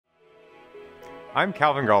I'm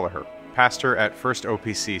Calvin Gallagher, pastor at First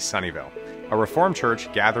OPC Sunnyvale, a Reformed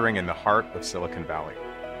church gathering in the heart of Silicon Valley.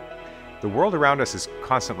 The world around us is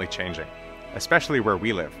constantly changing, especially where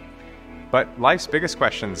we live. But life's biggest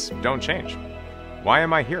questions don't change. Why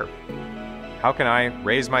am I here? How can I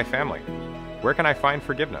raise my family? Where can I find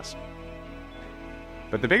forgiveness?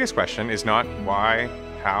 But the biggest question is not why,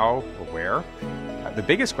 how, or where. The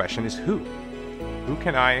biggest question is who? Who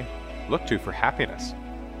can I look to for happiness?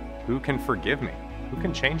 Who can forgive me? Who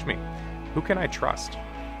can change me? Who can I trust?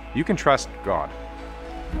 You can trust God.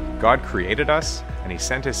 God created us, and He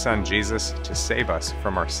sent His Son Jesus to save us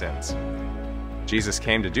from our sins. Jesus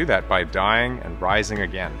came to do that by dying and rising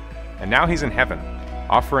again. And now He's in heaven,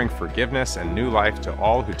 offering forgiveness and new life to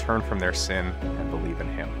all who turn from their sin and believe in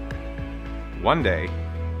Him. One day,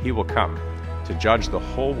 He will come to judge the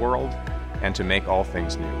whole world and to make all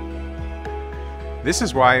things new. This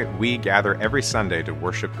is why we gather every Sunday to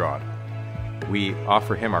worship God. We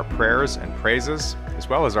offer Him our prayers and praises, as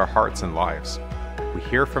well as our hearts and lives. We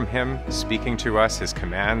hear from Him speaking to us His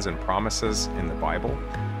commands and promises in the Bible.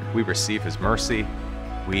 We receive His mercy.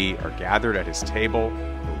 We are gathered at His table.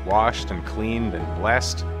 We're washed and cleaned and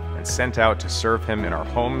blessed and sent out to serve Him in our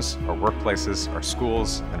homes, our workplaces, our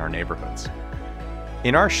schools, and our neighborhoods.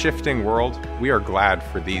 In our shifting world, we are glad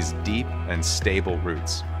for these deep and stable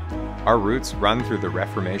roots. Our roots run through the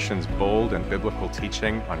Reformation's bold and biblical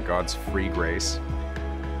teaching on God's free grace,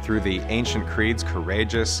 through the ancient creed's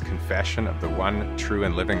courageous confession of the one true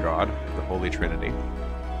and living God, the Holy Trinity,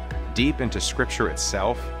 deep into Scripture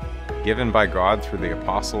itself, given by God through the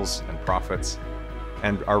apostles and prophets,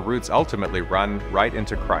 and our roots ultimately run right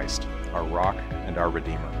into Christ, our rock and our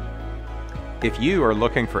Redeemer. If you are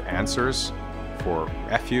looking for answers, for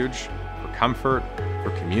refuge, for comfort, for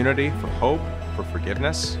community, for hope, for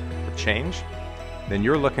forgiveness, for change, then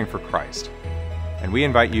you're looking for Christ. And we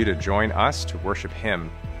invite you to join us to worship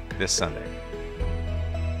Him this Sunday.